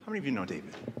many of you know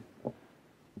David?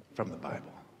 From the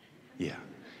Bible. Yeah.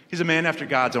 He's a man after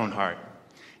God's own heart.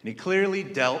 And he clearly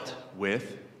dealt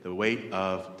with the weight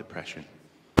of depression.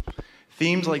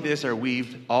 Themes like this are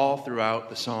weaved all throughout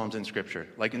the Psalms in Scripture,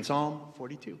 like in Psalm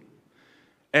 42.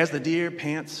 As the deer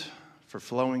pants for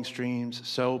flowing streams,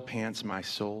 so pants my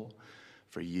soul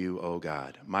for you, O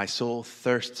God. My soul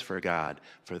thirsts for God,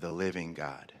 for the living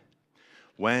God.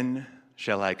 When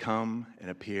shall I come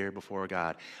and appear before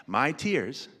God? My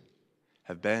tears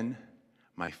have been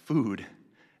my food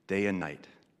day and night,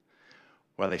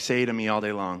 while they say to me all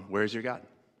day long, where's your God?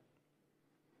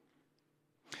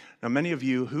 Now, many of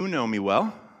you who know me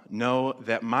well know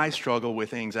that my struggle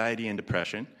with anxiety and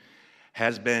depression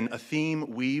has been a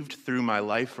theme weaved through my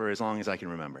life for as long as I can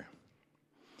remember.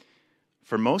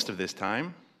 For most of this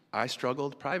time, I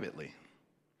struggled privately,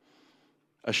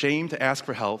 ashamed to ask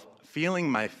for help, feeling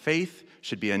my faith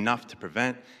should be enough to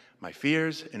prevent my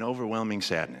fears and overwhelming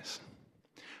sadness.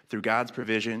 Through God's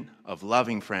provision of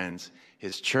loving friends,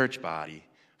 his church body,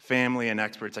 family, and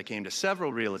experts, I came to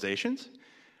several realizations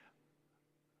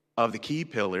of the key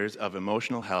pillars of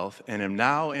emotional health and am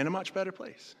now in a much better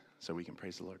place. So we can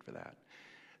praise the Lord for that.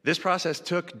 This process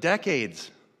took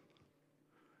decades.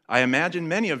 I imagine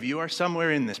many of you are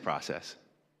somewhere in this process.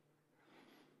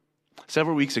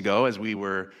 Several weeks ago, as we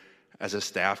were, as a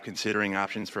staff, considering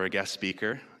options for a guest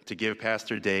speaker to give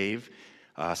Pastor Dave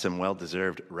some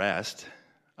well-deserved rest,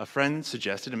 a friend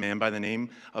suggested a man by the name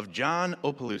of John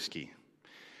Opalewski.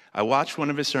 I watched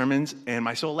one of his sermons, and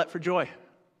my soul leapt for joy.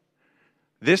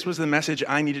 This was the message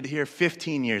I needed to hear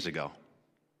 15 years ago.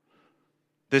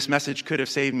 This message could have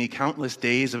saved me countless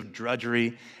days of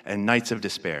drudgery and nights of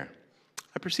despair.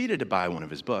 I proceeded to buy one of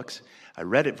his books. I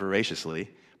read it voraciously,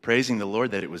 praising the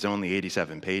Lord that it was only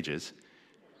 87 pages.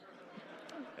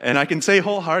 And I can say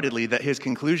wholeheartedly that his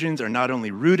conclusions are not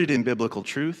only rooted in biblical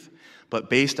truth, but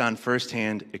based on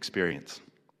firsthand experience.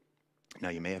 Now,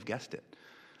 you may have guessed it,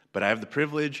 but I have the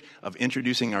privilege of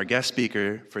introducing our guest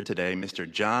speaker for today, Mr.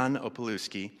 John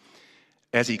Opalewski.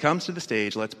 As he comes to the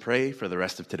stage, let's pray for the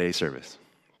rest of today's service.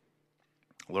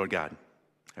 Lord God,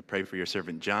 I pray for your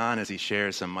servant John as he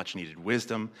shares some much-needed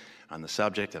wisdom on the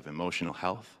subject of emotional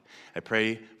health. I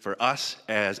pray for us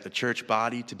as a church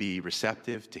body to be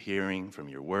receptive to hearing from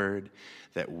your word,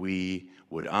 that we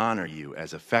would honor you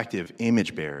as effective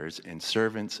image bearers and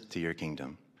servants to your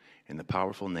kingdom. In the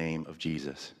powerful name of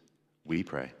Jesus, we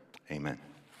pray. Amen.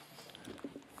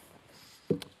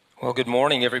 Well, good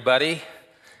morning, everybody.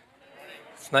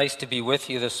 It's nice to be with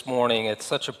you this morning. It's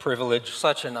such a privilege,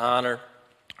 such an honor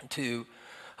to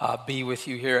be with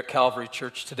you here at Calvary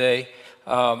Church today.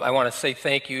 I want to say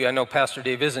thank you. I know Pastor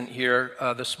Dave isn't here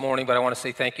this morning, but I want to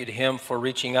say thank you to him for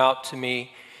reaching out to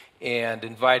me and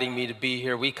inviting me to be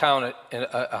here. We count it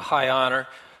a high honor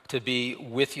to be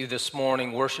with you this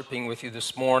morning, worshiping with you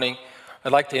this morning.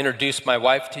 I'd like to introduce my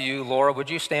wife to you. Laura, would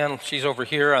you stand? She's over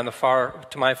here on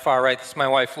to my far right. This is my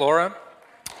wife, Laura.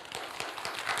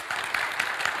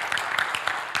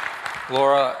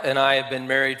 Laura and I have been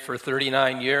married for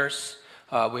 39 years.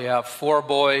 We have 4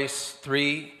 boys,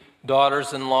 3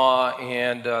 daughters-in-law,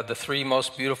 and the 3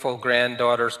 most beautiful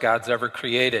granddaughters God's ever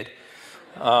created.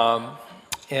 So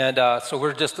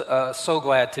we're just so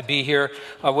glad to be here.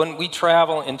 When we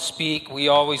travel and speak, we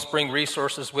always bring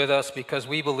resources with us because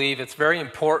we believe it's very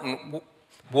important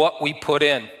what we put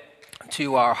in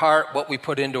to our heart, what we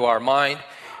put into our mind.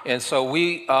 And so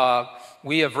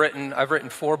I've written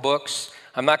 4 books.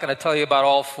 I'm not going to tell you about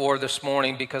all 4 this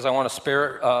morning because I want to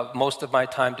spare most of my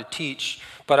time to teach.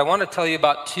 But I want to tell you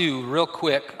about 2 real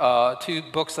quick, 2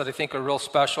 books that I think are real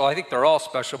special. I think they're all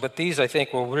special, but these I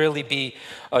think will really be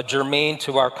germane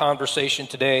to our conversation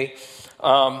today.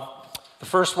 The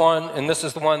first one, and this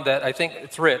is the one that I think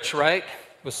it's Rich, right?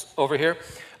 Was over here.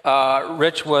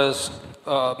 Rich was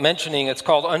mentioning, it's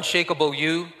called Unshakable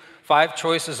You, 5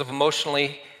 Choices of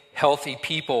Emotionally Healthy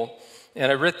People. And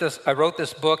I wrote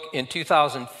this book in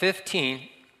 2015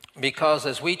 because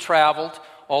as we traveled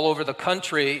all over the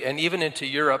country and even into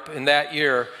Europe in that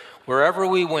year, wherever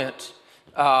we went,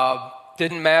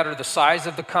 didn't matter the size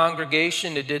of the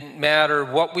congregation, it didn't matter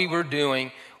what we were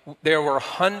doing, there were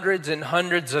hundreds and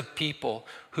hundreds of people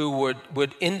who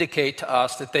would indicate to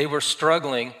us that they were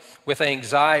struggling with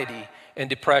anxiety and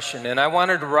depression. And I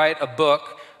wanted to write a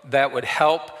book that would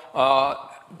help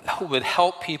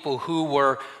people who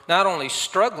were not only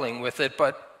struggling with it,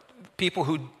 but people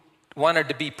who wanted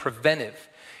to be preventive.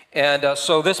 And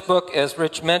so this book, as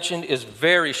Rich mentioned, is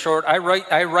very short. I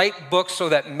write books so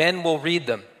that men will read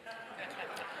them.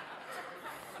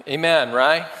 Amen,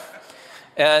 right?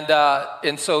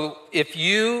 And so if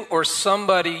you or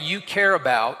somebody you care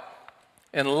about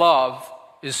and love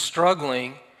is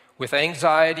struggling with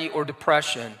anxiety or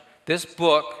depression, this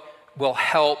book will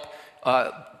help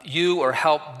you or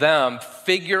help them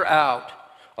figure out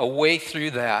a way through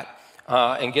that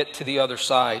and get to the other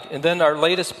side. And then our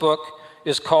latest book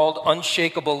is called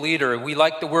Unshakable Leader. We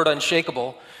like the word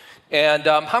unshakable. And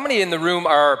how many in the room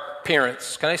are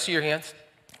parents? Can I see your hands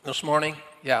this morning?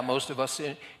 Yeah, most of us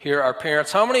here are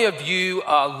parents. How many of you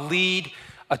lead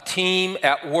a team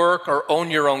at work or own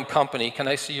your own company? Can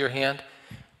I see your hand?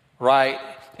 Right.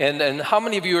 And how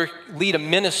many of you lead a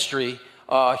ministry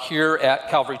here at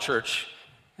Calvary Church?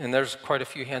 And there's quite a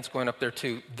few hands going up there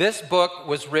too. This book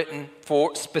was written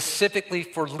specifically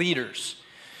for leaders.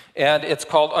 And it's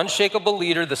called Unshakable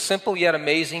Leader, The Simple Yet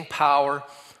Amazing Power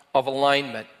of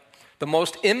Alignment. The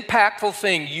most impactful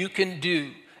thing you can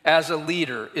do as a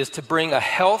leader is to bring a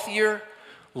healthier,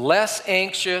 less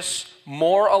anxious,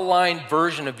 more aligned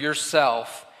version of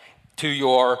yourself to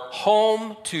your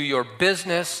home, to your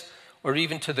business, or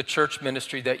even to the church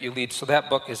ministry that you lead. So that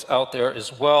book is out there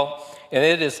as well. And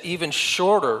it is even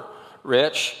shorter,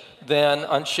 Rich, than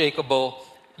Unshakable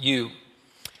You.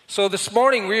 So this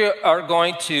morning we are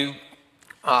going to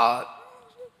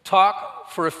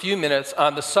talk for a few minutes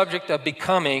on the subject of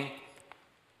becoming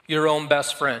your own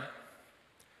best friend.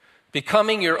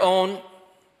 Becoming your own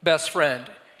best friend.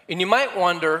 And you might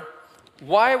wonder,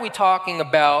 why are we talking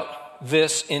about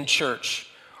this in church?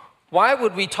 Why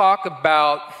would we talk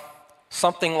about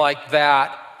something like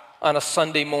that on a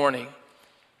Sunday morning?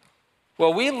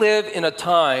 Well, we live in a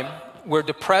time where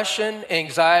depression,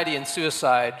 anxiety, and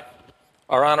suicide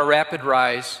are on a rapid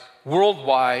rise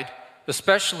worldwide,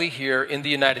 especially here in the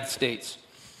United States.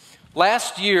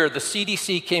 Last year, the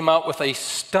CDC came out with a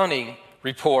stunning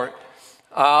report.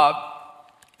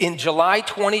 In July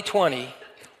 2020,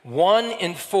 1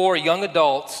 in 4 young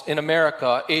adults in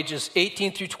America, ages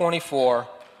 18 through 24,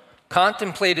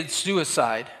 contemplated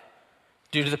suicide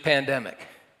due to the pandemic.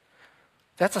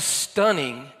 That's a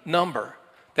stunning number.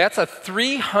 That's a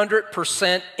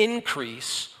 300%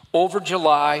 increase over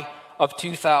July of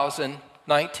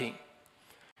 2019.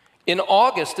 In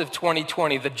August of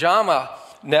 2020, the JAMA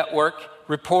Network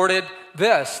reported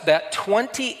this, that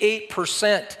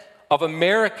 28% of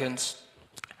Americans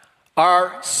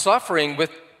are suffering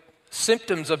with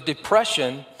symptoms of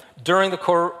depression during the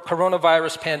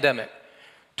coronavirus pandemic.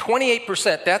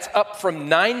 28%, that's up from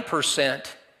 9%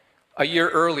 a year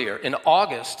earlier, in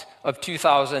August of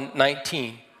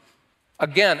 2019.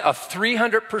 Again, a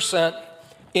 300%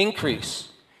 increase.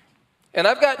 And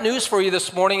I've got news for you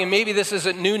this morning, and maybe this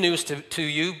isn't new news to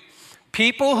you.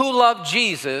 People who love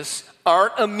Jesus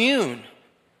aren't immune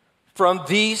from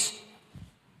these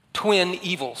twin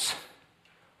evils.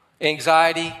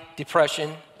 Anxiety,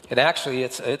 depression, and actually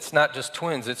it's not just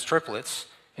twins, it's triplets,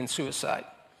 and suicide.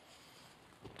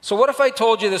 So what if I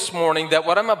told you this morning that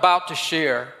what I'm about to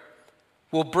share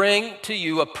will bring to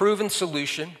you a proven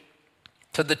solution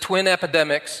to the twin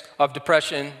epidemics of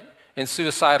depression and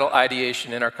suicidal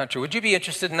ideation in our country? Would you be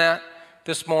interested in that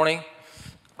this morning?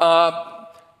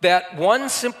 That one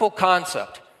simple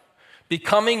concept,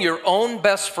 becoming your own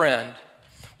best friend,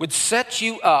 would set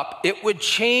you up. It would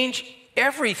change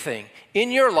everything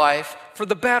in your life for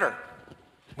the better.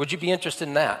 Would you be interested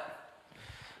in that?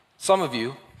 Some of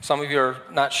you are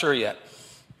not sure yet.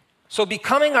 So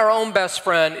becoming our own best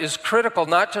friend is critical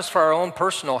not just for our own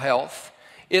personal health.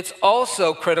 It's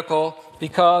also critical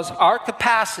because our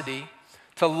capacity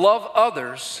to love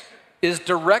others is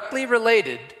directly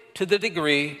related to the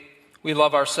degree we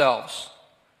love ourselves.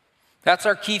 That's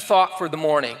our key thought for the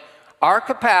morning. Our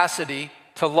capacity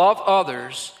to love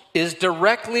others is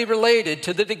directly related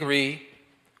to the degree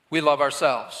we love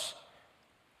ourselves.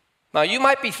 Now, you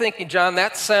might be thinking, John,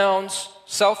 that sounds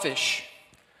selfish.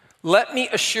 Let me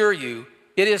assure you,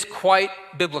 it is quite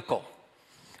biblical.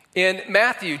 In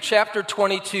Matthew chapter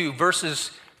 22,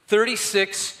 verses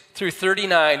 36 through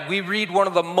 39, we read one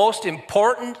of the most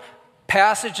important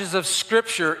passages of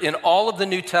Scripture in all of the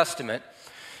New Testament.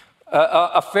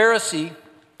 A Pharisee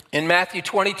in Matthew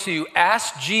 22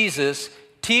 asked Jesus,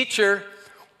 "Teacher,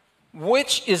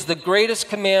 which is the greatest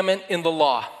commandment in the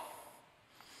law?"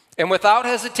 And without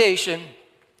hesitation,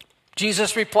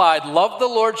 Jesus replied, "Love the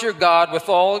Lord your God with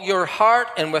all your heart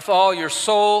and with all your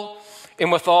soul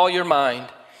and with all your mind.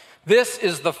 This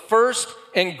is the first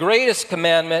and greatest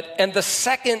commandment, and the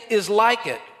second is like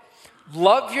it.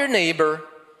 Love your neighbor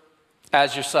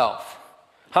as yourself."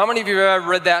 How many of you have ever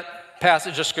read that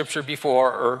passage of Scripture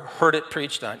before or heard it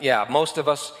preached on? Yeah, most of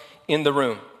us in the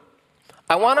room.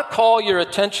 I want to call your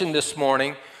attention this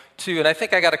morning to, and I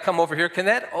think I got to come over here.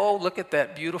 Look at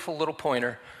that beautiful little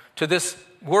pointer. To this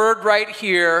word right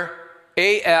here,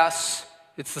 A-S.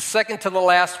 It's the second to the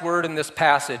last word in this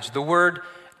passage, the word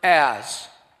as.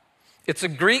 It's a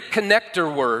Greek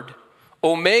connector word,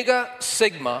 omega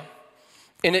sigma,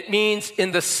 and it means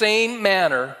in the same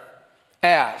manner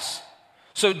as.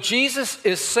 So Jesus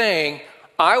is saying,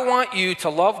 I want you to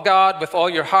love God with all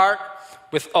your heart,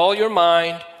 with all your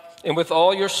mind, and with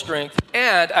all your strength,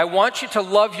 and I want you to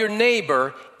love your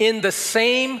neighbor in the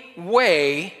same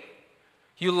way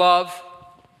you love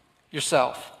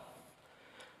yourself.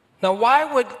 Now, why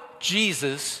would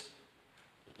Jesus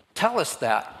tell us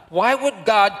that? Why would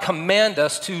God command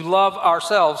us to love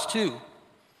ourselves too?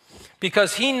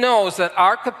 Because he knows that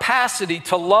our capacity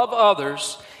to love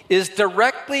others is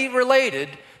directly related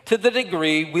to the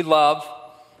degree we love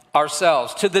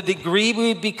ourselves, to the degree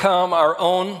we become our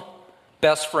own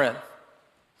best friend.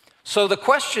 So the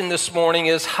question this morning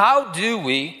is, how do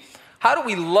we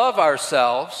love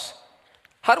ourselves?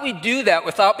 How do we do that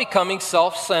without becoming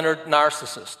self-centered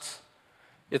narcissists?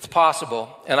 It's possible,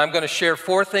 and I'm going to share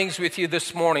 4 things with you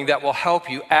this morning that will help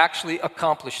you actually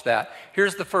accomplish that.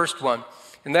 Here's the first one,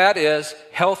 and that is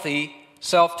healthy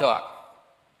self-talk.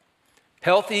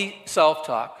 Healthy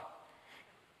self-talk.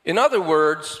 In other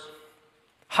words,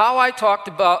 how I talked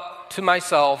to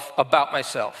myself about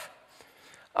myself.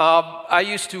 I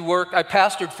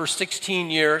pastored for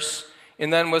 16 years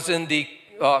and then was in the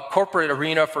corporate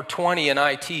arena for 20 in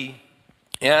IT.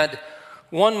 And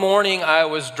one morning I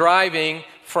was driving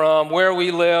from where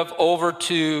we live over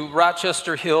to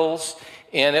Rochester Hills,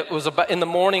 and in the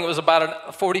morning it was about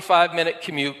a 45-minute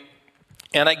commute.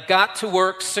 And I got to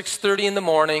work 6:30 in the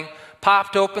morning,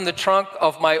 popped open the trunk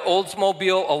of my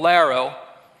Oldsmobile Alero,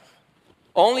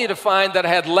 only to find that I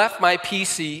had left my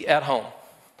PC at home.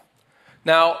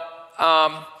 Now,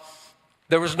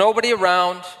 there was nobody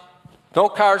around, no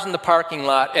cars in the parking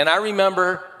lot, and I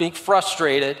remember being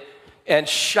frustrated and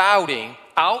shouting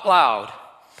out loud,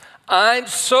 "I'm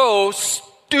so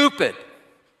stupid."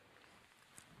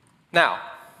 Now,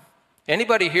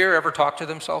 anybody here ever talk to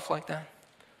themselves like that?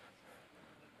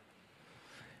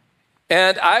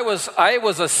 And I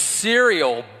was a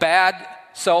serial bad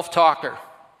self-talker.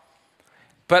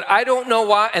 But I don't know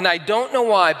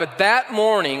why, but that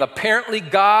morning, apparently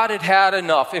God had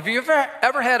enough. Have you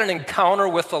ever had an encounter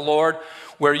with the Lord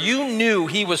where you knew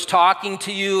he was talking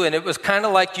to you and it was kind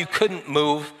of like you couldn't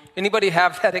move? Anybody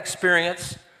have that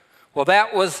experience? Well,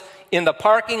 that was in the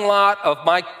parking lot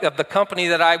of the company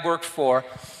that I worked for.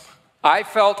 I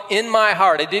felt in my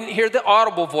heart, I didn't hear the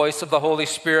audible voice of the Holy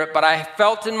Spirit, but I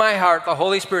felt in my heart the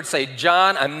Holy Spirit say,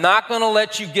 "John, I'm not going to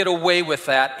let you get away with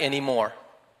that anymore.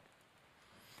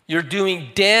 You're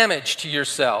doing damage to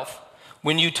yourself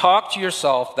when you talk to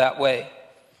yourself that way."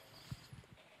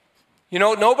 You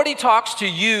know, nobody talks to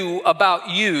you about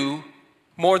you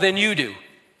more than you do.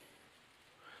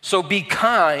 So be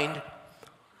kind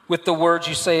with the words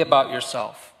you say about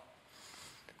yourself.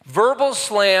 Verbal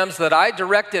slams that I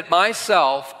direct at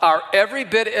myself are every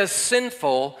bit as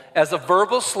sinful as a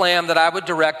verbal slam that I would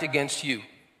direct against you.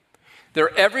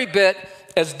 They're every bit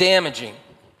as damaging.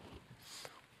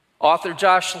 Author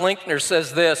Josh Linkner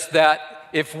says this, that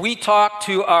if we talk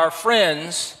to our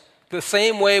friends the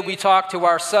same way we talk to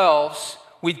ourselves,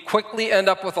 we'd quickly end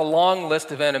up with a long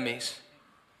list of enemies.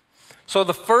 So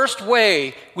the first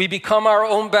way we become our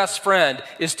own best friend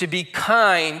is to be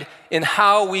kind in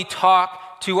how we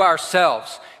talk to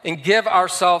ourselves and give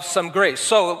ourselves some grace.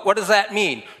 So what does that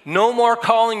mean? No more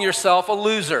calling yourself a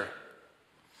loser.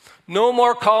 No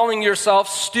more calling yourself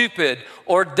stupid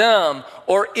or dumb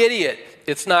or idiot.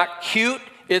 It's not cute,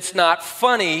 it's not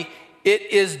funny, it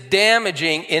is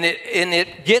damaging, and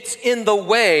it gets in the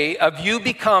way of you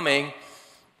becoming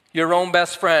your own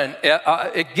best friend.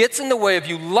 It gets in the way of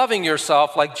you loving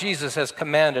yourself like Jesus has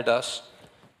commanded us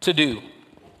to do.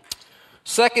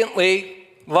 Secondly,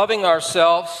 loving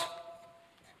ourselves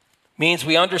means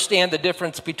we understand the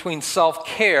difference between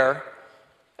self-care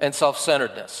and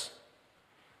self-centeredness.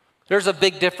 There's a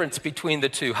big difference between the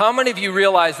two. How many of you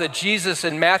realize that Jesus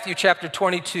in Matthew chapter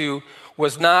 22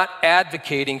 was not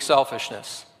advocating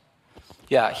selfishness?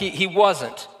 Yeah, he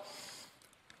wasn't.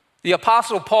 The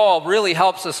Apostle Paul really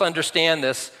helps us understand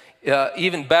this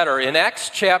even better. In Acts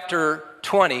chapter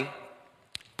 20,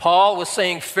 Paul was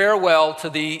saying farewell to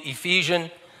the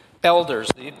Ephesian elders,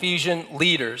 the Ephesian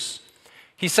leaders.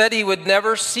 He said he would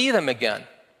never see them again.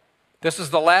 This is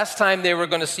the last time they were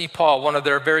going to see Paul, one of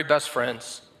their very best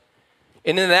friends.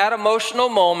 And in that emotional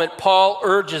moment, Paul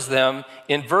urges them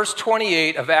in verse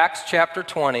 28 of Acts chapter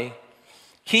 20,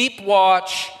 "Keep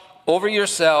watch over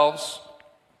yourselves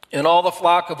and all the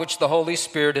flock of which the Holy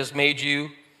Spirit has made you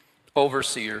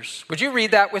overseers." Would you read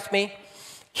that with me?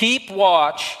 "Keep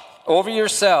watch over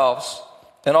yourselves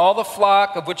and all the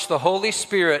flock of which the Holy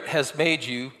Spirit has made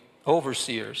you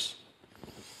overseers."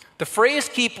 The phrase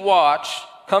keep watch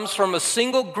comes from a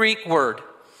single Greek word,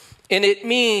 and it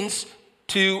means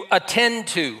to attend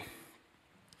to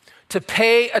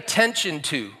pay attention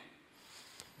to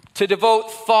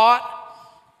devote thought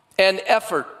and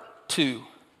effort to.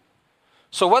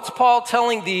 So what's Paul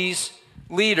telling these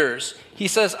leaders? He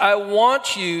says, I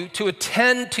want you to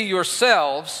attend to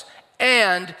yourselves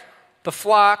and the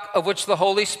flock of which the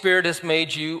Holy Spirit has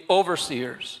made you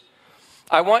overseers.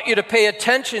 I want you to pay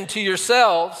attention to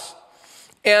yourselves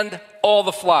and all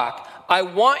the flock. I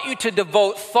want you to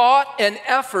devote thought and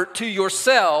effort to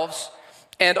yourselves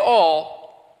and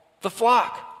all the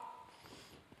flock.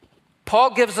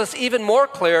 Paul gives us even more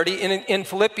clarity in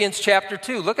Philippians chapter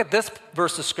 2. Look at this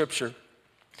verse of Scripture.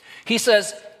 He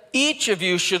says, each of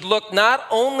you should look not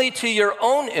only to your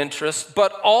own interests,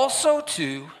 but also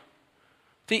to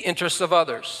the interests of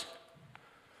others.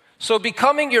 So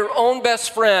becoming your own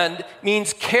best friend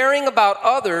means caring about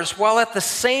others while at the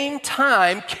same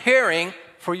time caring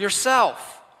for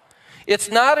yourself. It's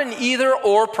not an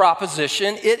either-or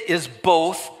proposition. It is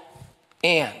both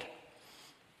and.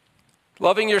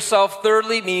 Loving yourself,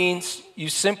 thirdly, means you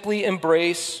simply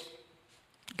embrace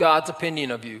God's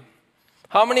opinion of you.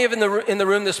 How many of in the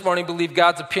room this morning believe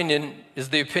God's opinion is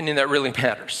the opinion that really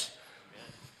matters?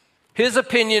 His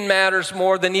opinion matters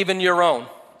more than even your own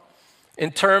in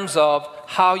terms of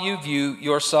how you view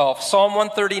yourself. Psalm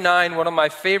 139, one of my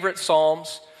favorite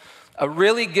psalms,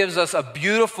 really gives us a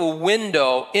beautiful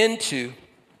window into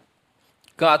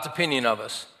God's opinion of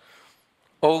us.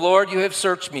 O Lord, you have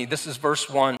searched me. This is verse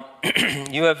 1.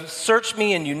 You have searched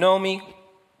me and you know me.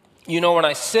 You know when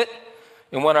I sit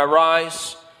and when I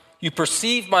rise. You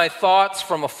perceive my thoughts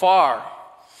from afar.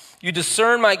 You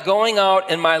discern my going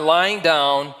out and my lying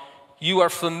down. You are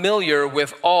familiar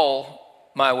with all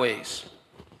my ways.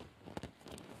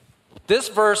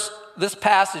 This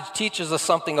passage teaches us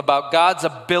something about God's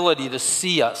ability to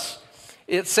see us.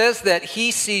 It says that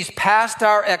he sees past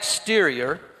our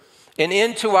exterior and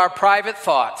into our private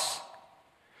thoughts,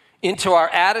 into our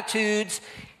attitudes,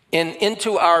 and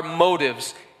into our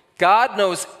motives. God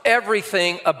knows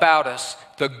everything about us,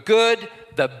 the good,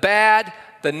 the bad,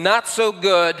 the not so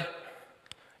good,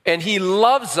 and he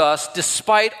loves us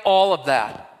despite all of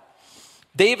that.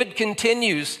 David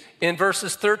continues in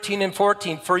verses 13 and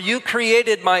 14, for you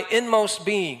created my inmost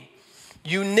being.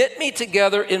 You knit me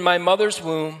together in my mother's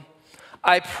womb.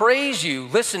 I praise you.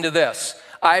 Listen to this.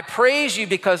 I praise you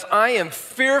because I am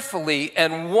fearfully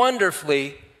and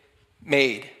wonderfully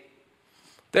made.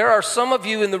 There are some of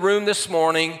you in the room this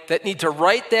morning that need to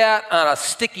write that on a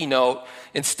sticky note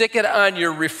and stick it on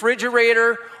your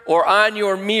refrigerator or on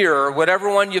your mirror,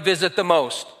 whatever one you visit the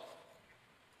most.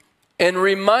 And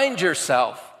remind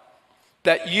yourself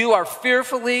that you are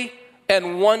fearfully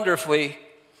and wonderfully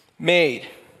made.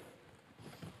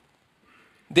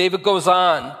 David goes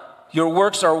on, your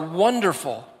works are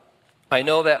wonderful. I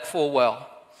know that full well.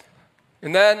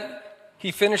 And then he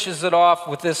finishes it off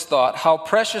with this thought, how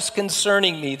precious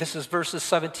concerning me, this is verses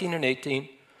 17 and 18,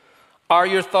 are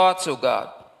your thoughts, O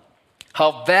God.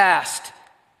 How vast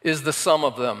is the sum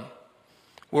of them.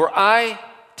 Were I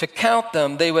to count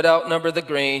them, they would outnumber the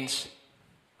grains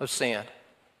of sand.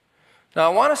 Now,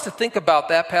 I want us to think about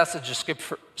that passage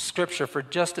of Scripture for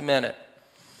just a minute.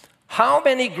 How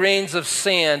many grains of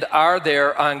sand are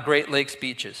there on Great Lakes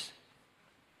beaches?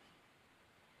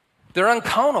 They're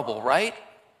uncountable, right?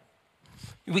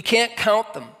 We can't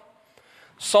count them.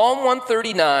 Psalm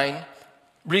 139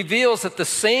 reveals that the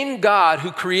same God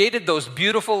who created those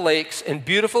beautiful lakes and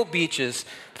beautiful beaches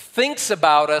thinks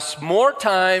about us more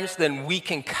times than we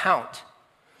can count.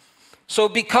 So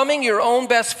becoming your own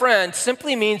best friend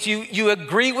simply means you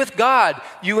agree with God.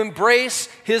 You embrace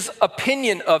his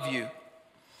opinion of you.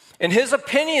 And his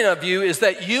opinion of you is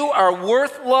that you are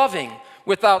worth loving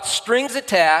without strings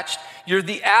attached. You're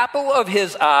the apple of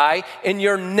his eye, and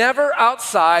you're never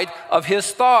outside of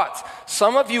his thoughts.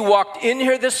 Some of you walked in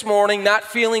here this morning not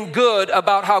feeling good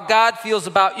about how God feels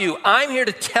about you. I'm here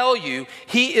to tell you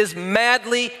he is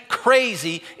madly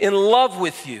crazy in love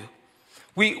with you.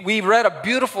 We read a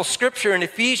beautiful scripture in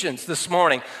Ephesians this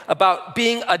morning about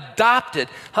being adopted.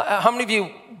 How many of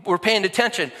you were paying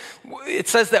attention? It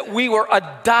says that we were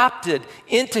adopted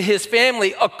into his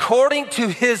family according to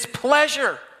his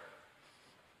pleasure.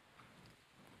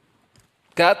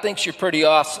 God thinks you're pretty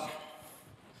awesome.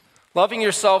 Loving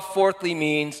yourself, fourthly,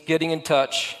 means getting in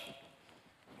touch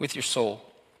with your soul,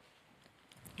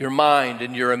 your mind,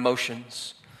 and your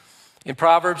emotions. In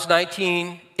Proverbs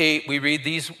 19:8, we read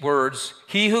these words,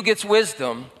 he who gets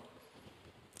wisdom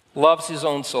loves his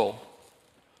own soul.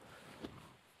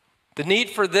 The need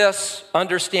for this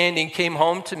understanding came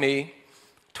home to me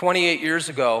 28 years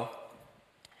ago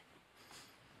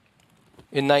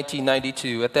in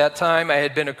 1992. At that time, I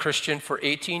had been a Christian for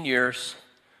 18 years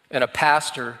and a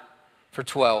pastor for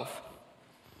 12.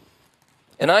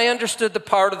 And I understood the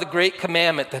part of the great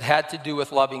commandment that had to do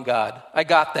with loving God. I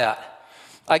got that.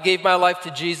 I gave my life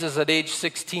to Jesus at age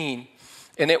 16,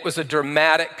 and it was a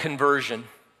dramatic conversion.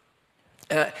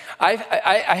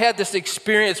 I had this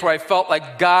experience where I felt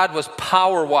like God was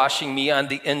power washing me on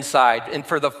the inside. And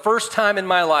for the first time in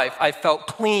my life, I felt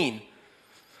clean.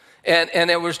 And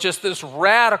it was just this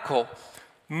radical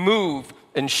move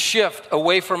and shift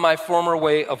away from my former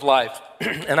way of life.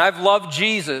 And I've loved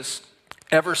Jesus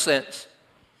ever since.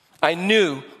 I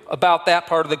knew about that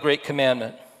part of the Great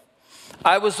Commandment.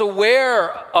 I was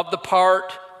aware of the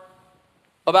part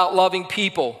about loving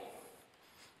people.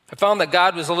 I found that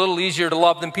God was a little easier to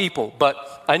love than people,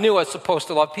 but I knew I was supposed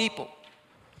to love people.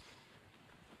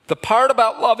 The part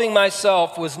about loving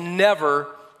myself was never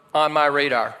on my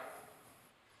radar.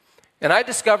 And I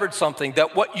discovered something,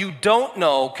 that what you don't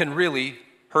know can really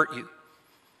hurt you.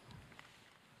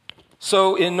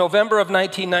 So in November of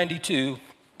 1992,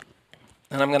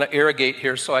 and I'm going to irrigate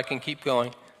here so I can keep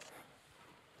going,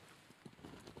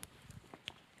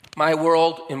 my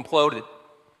world imploded.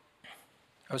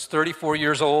 I was 34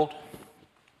 years old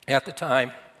at the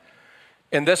time,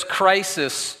 and this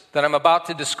crisis that I'm about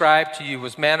to describe to you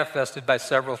was manifested by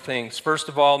several things. First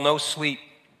of all, no sleep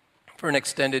for an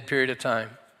extended period of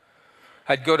time.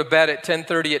 I'd go to bed at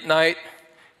 10:30 at night,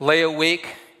 lay awake,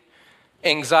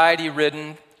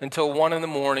 anxiety-ridden until 1 in the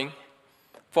morning,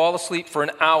 fall asleep for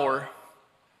an hour,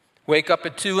 wake up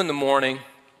at 2 in the morning,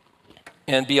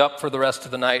 and be up for the rest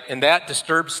of the night. And that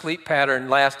disturbed sleep pattern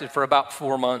lasted for about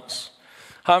 4 months.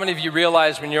 How many of you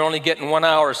realize when you're only getting 1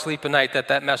 hour of sleep a night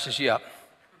that messes you up?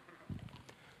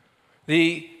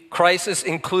 The crisis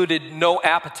included no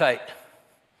appetite.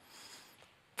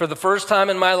 For the first time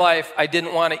in my life, I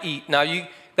didn't want to eat. Now,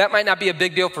 that might not be a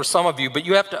big deal for some of you, but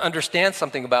you have to understand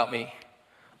something about me.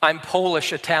 I'm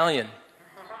Polish Italian.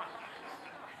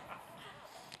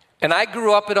 And I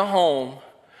grew up in a home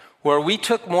where we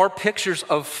took more pictures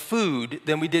of food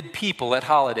than we did people at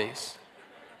holidays.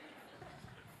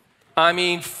 I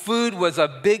mean, food was a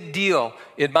big deal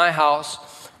in my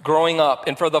house growing up.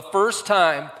 And for the first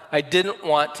time, I didn't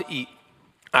want to eat.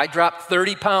 I dropped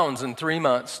 30 pounds in 3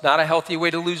 months. Not a healthy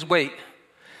way to lose weight.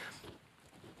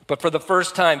 But for the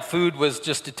first time, food was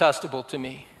just detestable to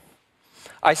me.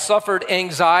 I suffered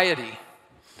anxiety,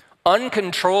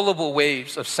 uncontrollable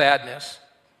waves of sadness,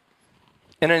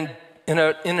 and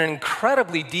an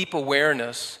incredibly deep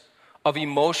awareness of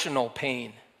emotional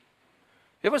pain.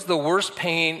 It was the worst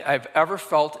pain I've ever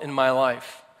felt in my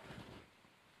life.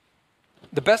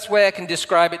 The best way I can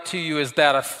describe it to you is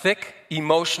that a thick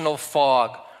emotional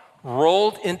fog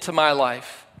rolled into my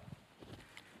life,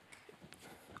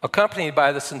 accompanied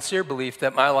by the sincere belief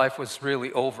that my life was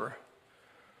really over.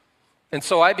 And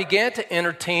so I began to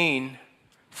entertain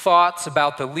thoughts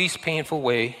about the least painful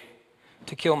way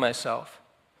to kill myself.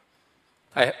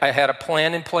 I had a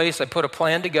plan in place. I put a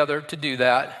plan together to do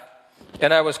that.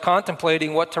 And I was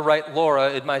contemplating what to write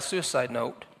Laura in my suicide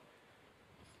note.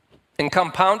 And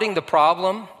compounding the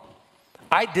problem,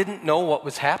 I didn't know what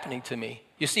was happening to me.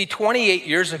 You see, 28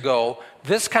 years ago,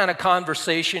 this kind of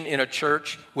conversation in a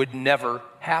church would never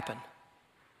happen.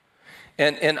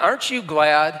 And aren't you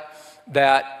glad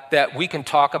that we can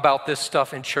talk about this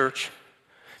stuff in church?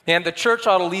 And the church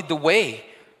ought to lead the way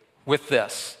with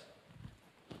this.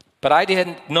 But I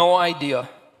had no idea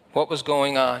what was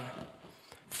going on.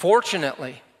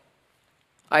 Fortunately,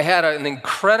 I had an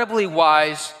incredibly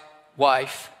wise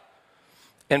wife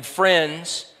and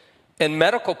friends and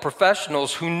medical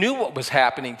professionals who knew what was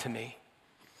happening to me.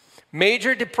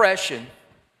 Major depression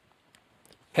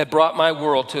had brought my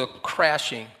world to a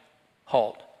crashing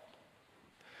halt.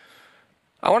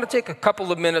 I want to take a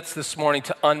couple of minutes this morning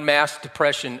to unmask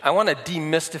depression. I want to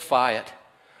demystify it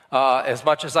as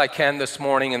much as I can this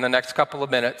morning in the next couple of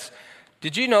minutes.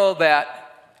 Did you know that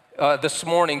this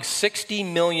morning 60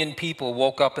 million people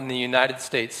woke up in the United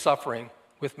States suffering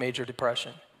with major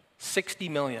depression? 60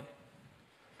 million.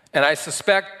 And I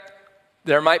suspect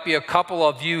there might be a couple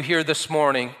of you here this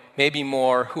morning, maybe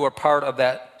more, who are part of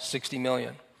that 60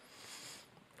 million.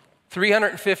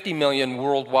 350 million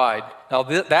worldwide. Now,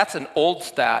 that's an old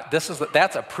stat.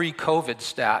 That's a pre-COVID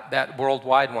stat, that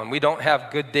worldwide one. We don't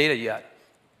have good data yet.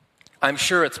 I'm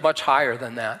sure it's much higher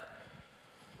than that.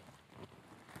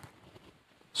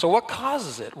 So what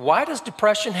causes it? Why does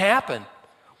depression happen?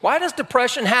 Why does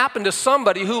depression happen to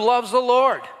somebody who loves the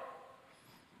Lord?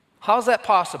 How is that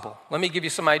possible? Let me give you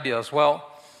some ideas. Well,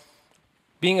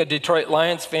 being a Detroit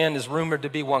Lions fan is rumored to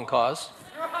be one cause.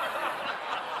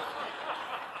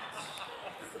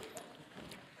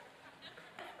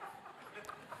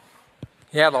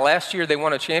 Yeah, the last year they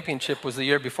won a championship was the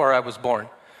year before I was born.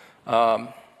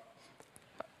 All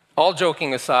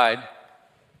joking aside,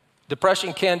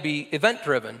 depression can be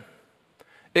event-driven.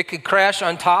 It could crash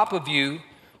on top of you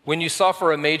when you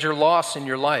suffer a major loss in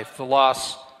your life, the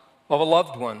loss of a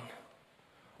loved one,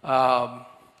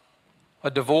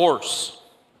 a divorce,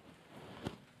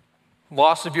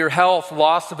 loss of your health,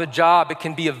 loss of a job. It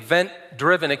can be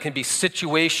event-driven. It can be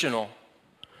situational.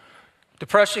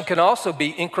 Depression can also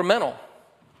be incremental.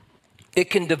 It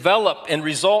can develop and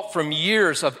result from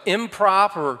years of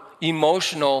improper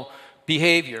emotional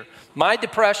behavior. My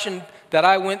depression that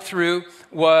I went through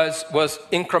was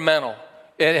incremental.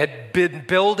 It had been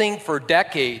building for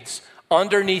decades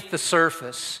underneath the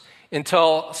surface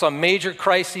until some major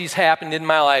crises happened in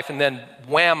my life, and then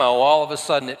whammo, all of a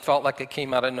sudden it felt like it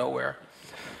came out of nowhere.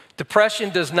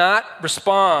 Depression does not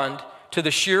respond to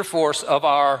the sheer force of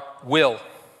our will.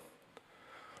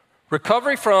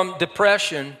 Recovery from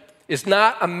depression is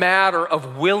not a matter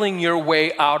of willing your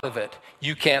way out of it.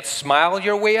 You can't smile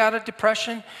your way out of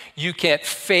depression. You can't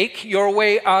fake your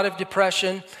way out of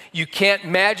depression. You can't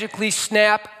magically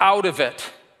snap out of it.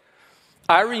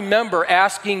 I remember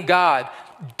asking God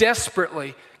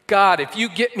desperately, God, if you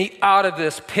get me out of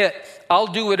this pit, I'll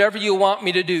do whatever you want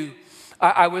me to do.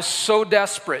 I was so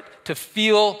desperate to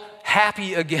feel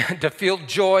happy again, to feel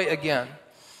joy again.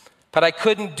 But I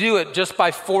couldn't do it just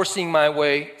by forcing my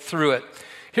way through it.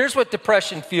 Here's what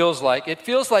depression feels like. It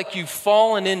feels like you've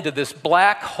fallen into this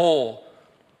black hole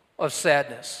of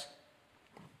sadness.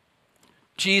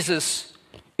 Jesus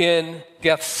in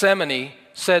Gethsemane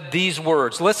said these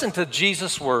words. Listen to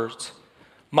Jesus' words.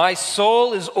 My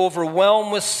soul is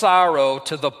overwhelmed with sorrow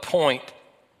to the point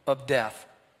of death.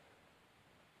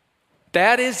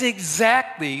 That is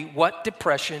exactly what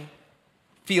depression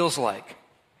feels like.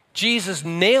 Jesus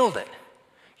nailed it.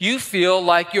 You feel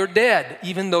like you're dead,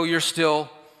 even though you're still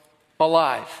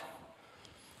alive.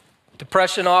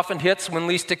 Depression often hits when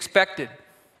least expected.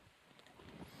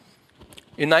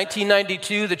 In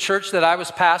 1992, the church that I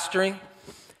was pastoring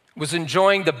was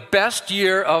enjoying the best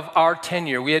year of our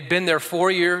tenure. We had been there 4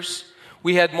 years.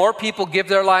 We had more people give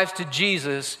their lives to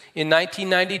Jesus in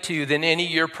 1992 than any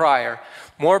year prior.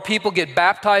 More people get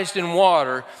baptized in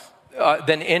water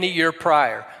than any year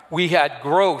prior. We had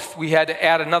growth. We had to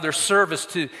add another service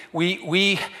to.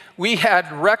 We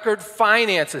had record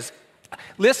finances.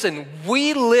 Listen,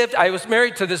 I was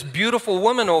married to this beautiful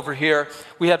woman over here.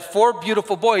 We had 4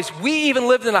 beautiful boys. We even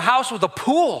lived in a house with a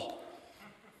pool.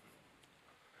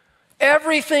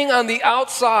 Everything on the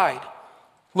outside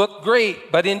looked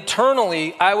great, but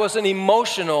internally, I was an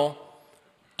emotional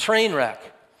train wreck.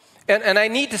 And I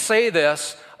need to say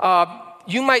this.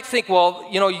 You might think, well,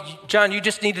 John, you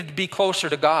just needed to be closer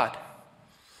to God.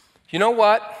 You know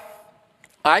what?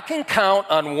 I can count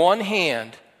on one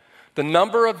hand the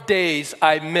number of days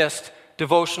I missed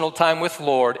devotional time with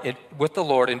the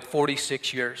Lord in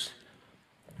 46 years.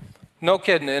 No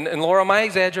kidding. And Laura, am I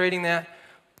exaggerating that?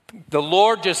 The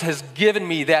Lord just has given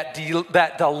me that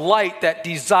delight, that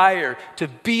desire to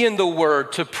be in the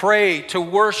Word, to pray, to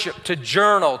worship, to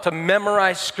journal, to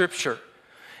memorize Scripture.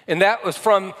 And that was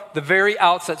from the very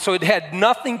outset. So it had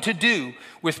nothing to do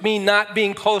with me not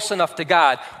being close enough to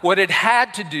God. What it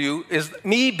had to do is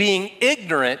me being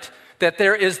ignorant that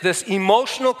there is this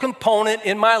emotional component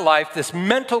in my life, this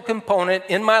mental component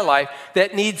in my life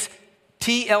that needs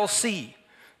TLC,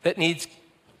 that needs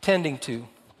tending to.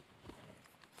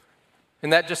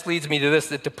 And that just leads me to this,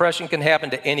 that depression can happen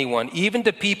to anyone, even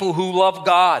to people who love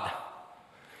God.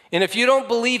 And if you don't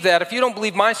believe that, if you don't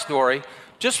believe my story,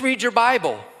 just read your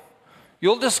Bible.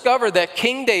 You'll discover that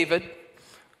King David,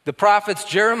 the prophets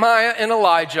Jeremiah and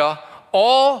Elijah,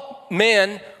 all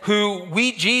men who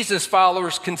we Jesus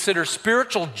followers consider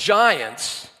spiritual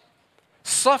giants,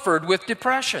 suffered with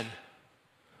depression.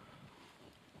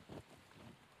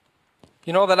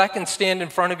 You know, that I can stand in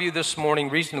front of you this morning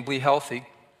reasonably healthy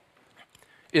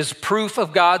is proof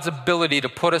of God's ability to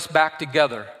put us back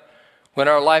together when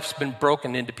our life's been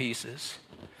broken into pieces.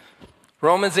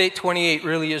 Romans 8:28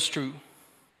 really is true.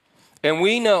 And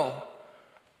we know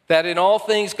that in all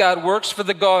things God works for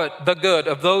the good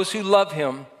of those who love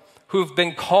him, who've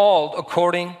been called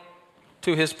according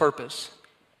to his purpose.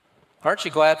 Aren't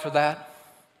you glad for that?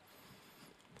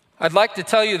 I'd like to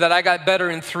tell you that I got better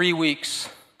in 3 weeks,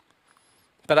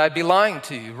 but I'd be lying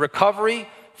to you. Recovery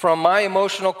from my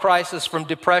emotional crisis from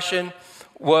depression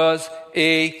was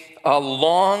a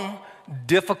long,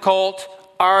 difficult,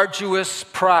 arduous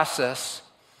process,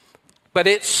 but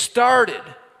it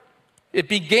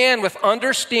began with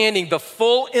understanding the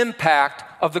full impact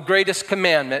of the greatest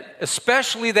commandment,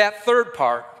 especially that third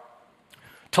part,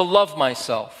 to love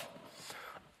myself.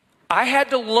 I had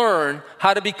to learn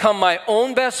how to become my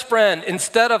own best friend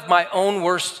instead of my own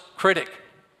worst critic.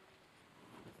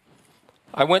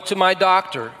 I went to my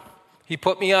doctor. He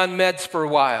put me on meds for a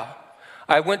while.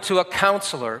 I went to a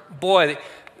counselor. Boy,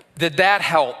 did that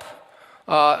help,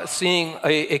 seeing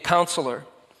a counselor.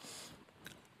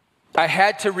 I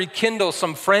had to rekindle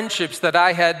some friendships that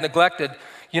I had neglected.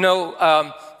 You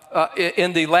know,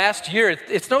 in the last year,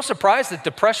 it's no surprise that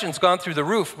depression's gone through the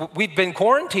roof. We've been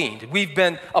quarantined. We've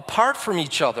been apart from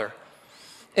each other.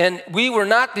 And we were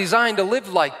not designed to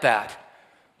live like that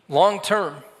long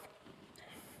term.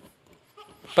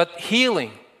 But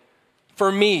healing,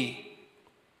 for me,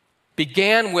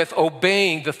 began with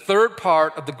obeying the third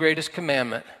part of the greatest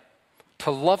commandment,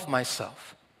 to love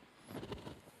myself.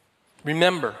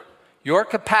 Remember, your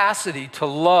capacity to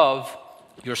love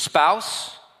your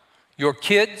spouse, your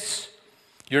kids,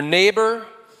 your neighbor,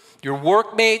 your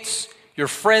workmates, your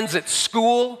friends at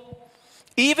school,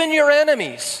 even your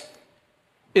enemies,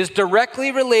 is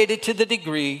directly related to the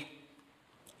degree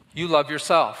you love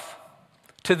yourself,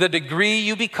 to the degree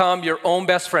you become your own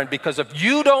best friend. Because if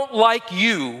you don't like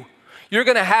you, you're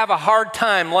going to have a hard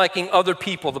time liking other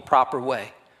people the proper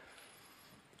way.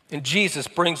 And Jesus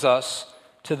brings us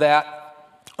to that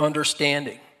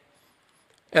understanding.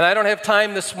 And I don't have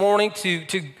time this morning to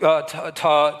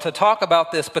talk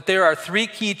about this, but there are three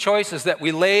key choices that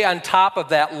we lay on top of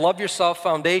that love yourself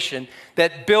foundation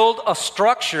that build a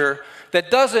structure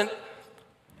that doesn't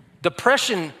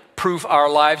depression-proof our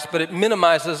lives, but it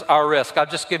minimizes our risk. I'll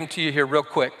just give them to you here real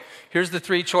quick. Here's the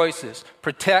three choices.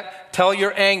 Protect, tell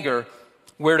your anger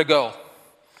where to go.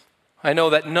 I know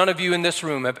that none of you in this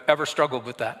room have ever struggled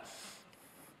with that.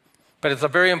 But it's a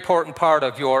very important part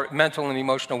of your mental and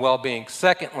emotional well-being.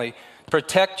 Secondly,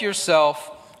 protect yourself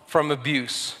from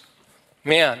abuse.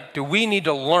 Man, do we need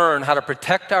to learn how to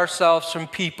protect ourselves from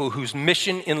people whose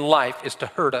mission in life is to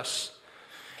hurt us.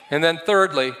 And then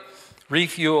thirdly,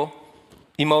 refuel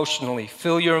emotionally.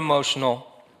 Fill your emotional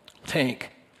tank.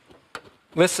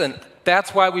 Listen,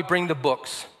 that's why we bring the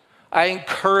books. I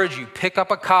encourage you, pick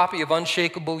up a copy of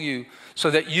Unshakable You so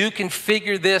that you can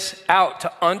figure this out,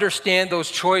 to understand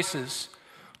those choices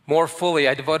more fully.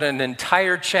 I devoted an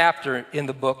entire chapter in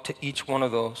the book to each one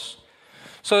of those.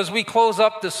 So as we close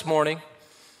up this morning,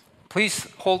 please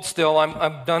hold still.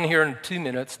 I'm done here in 2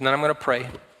 minutes, and then I'm going to pray.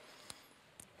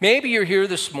 Maybe you're here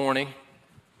this morning,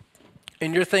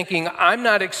 and you're thinking, I'm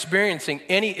not experiencing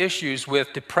any issues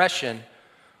with depression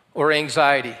or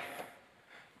anxiety.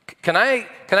 Can I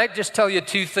just tell you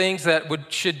two things that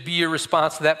should be your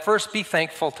response to that? First, be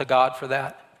thankful to God for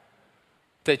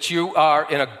that you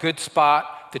are in a good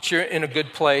spot, that you're in a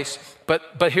good place.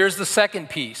 But here's the second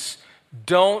piece.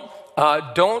 Don't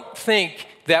think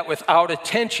that without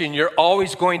attention, you're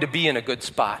always going to be in a good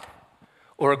spot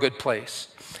or a good place.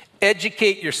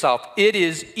 Educate yourself. It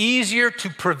is easier to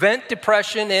prevent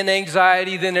depression and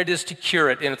anxiety than it is to cure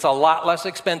it, and it's a lot less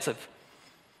expensive.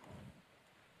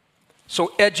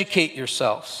 So educate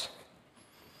yourselves.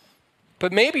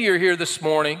 But maybe you're here this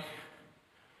morning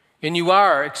and you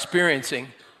are experiencing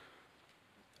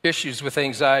issues with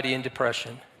anxiety and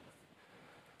depression,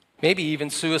 maybe even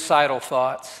suicidal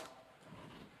thoughts.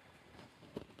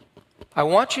 I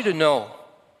want you to know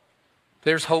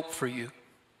there's hope for you.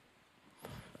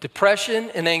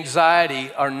 Depression and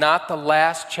anxiety are not the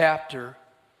last chapter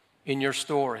in your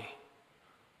story.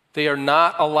 They are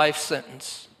not a life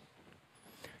sentence.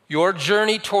 Your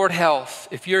journey toward health,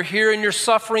 if you're here and you're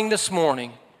suffering this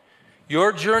morning,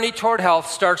 your journey toward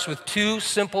health starts with two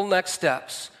simple next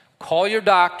steps. Call your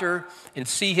doctor and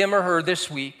see him or her this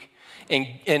week,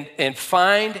 and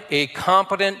find a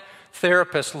competent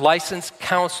therapist, licensed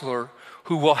counselor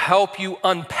who will help you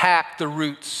unpack the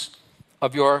roots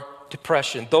of your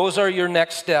depression. Those are your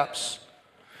next steps.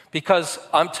 Because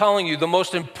I'm telling you, the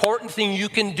most important thing you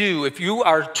can do if you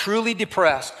are truly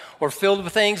depressed or filled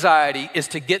with anxiety is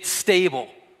to get stable.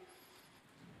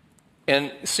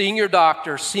 And seeing your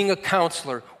doctor, seeing a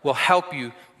counselor will help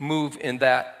you move in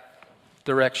that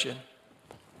direction.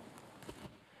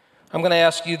 I'm going to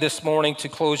ask you this morning to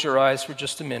close your eyes for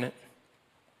just a minute.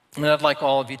 And I'd like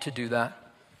all of you to do that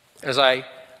as I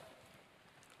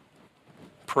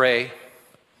pray.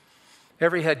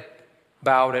 Every head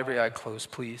bowed, every eye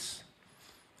closed, please.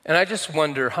 And I just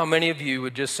wonder how many of you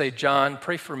would just say, John,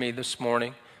 pray for me this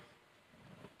morning.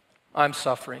 I'm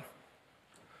suffering.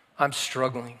 I'm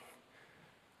struggling.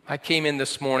 I came in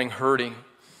this morning hurting.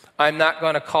 I'm not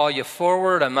going to call you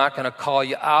forward. I'm not going to call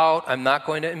you out. I'm not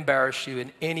going to embarrass you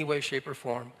in any way, shape, or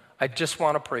form. I just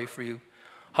want to pray for you.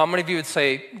 How many of you would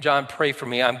say, John, pray for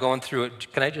me. I'm going through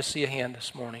it. Can I just see a hand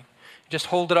this morning? Just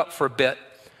hold it up for a bit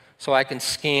so I can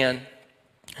scan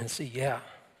and see, yeah,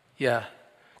 Yeah.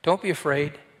 Don't be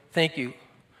afraid. Thank you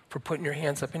for putting your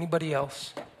hands up. Anybody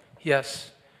else?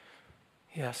 Yes.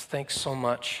 Yes, thanks so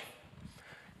much.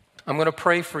 I'm going to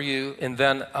pray for you, and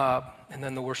then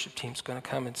the worship team's going to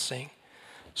come and sing.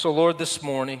 So, Lord, this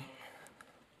morning,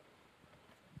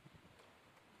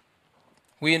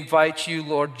 we invite you,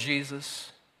 Lord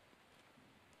Jesus,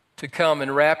 to come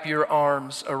and wrap your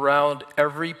arms around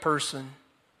every person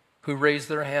who raised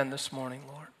their hand this morning,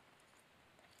 Lord.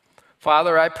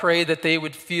 Father, I pray that they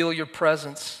would feel your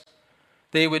presence.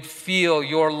 They would feel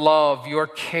your love, your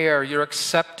care, your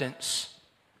acceptance.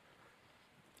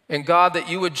 And God, that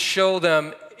you would show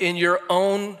them in your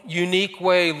own unique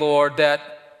way, Lord, that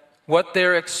what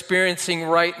they're experiencing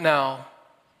right now,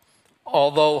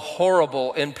 although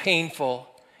horrible and painful,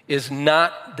 is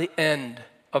not the end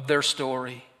of their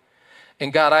story.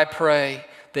 And God, I pray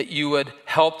that you would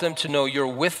help them to know you're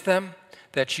with them,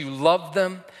 that you love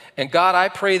them. And God, I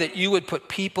pray that you would put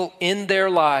people in their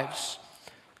lives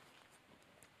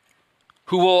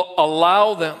who will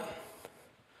allow them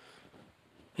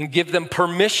and give them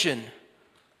permission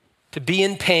to be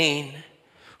in pain,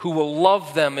 who will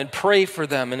love them and pray for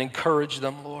them and encourage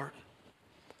them, Lord.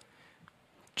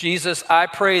 Jesus, I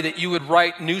pray that you would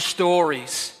write new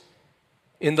stories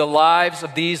in the lives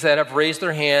of these that have raised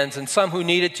their hands, and some who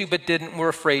needed to but didn't, were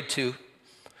afraid to.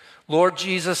 Lord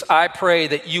Jesus, I pray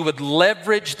that you would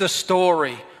leverage the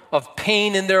story of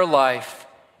pain in their life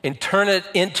and turn it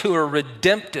into a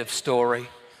redemptive story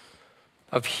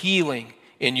of healing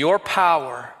in your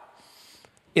power.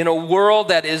 In a world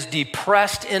that is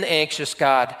depressed and anxious,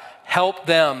 God, help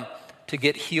them to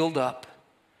get healed up.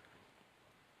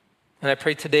 And I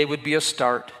pray today would be a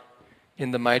start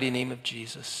in the mighty name of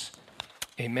Jesus.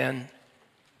 Amen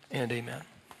and amen.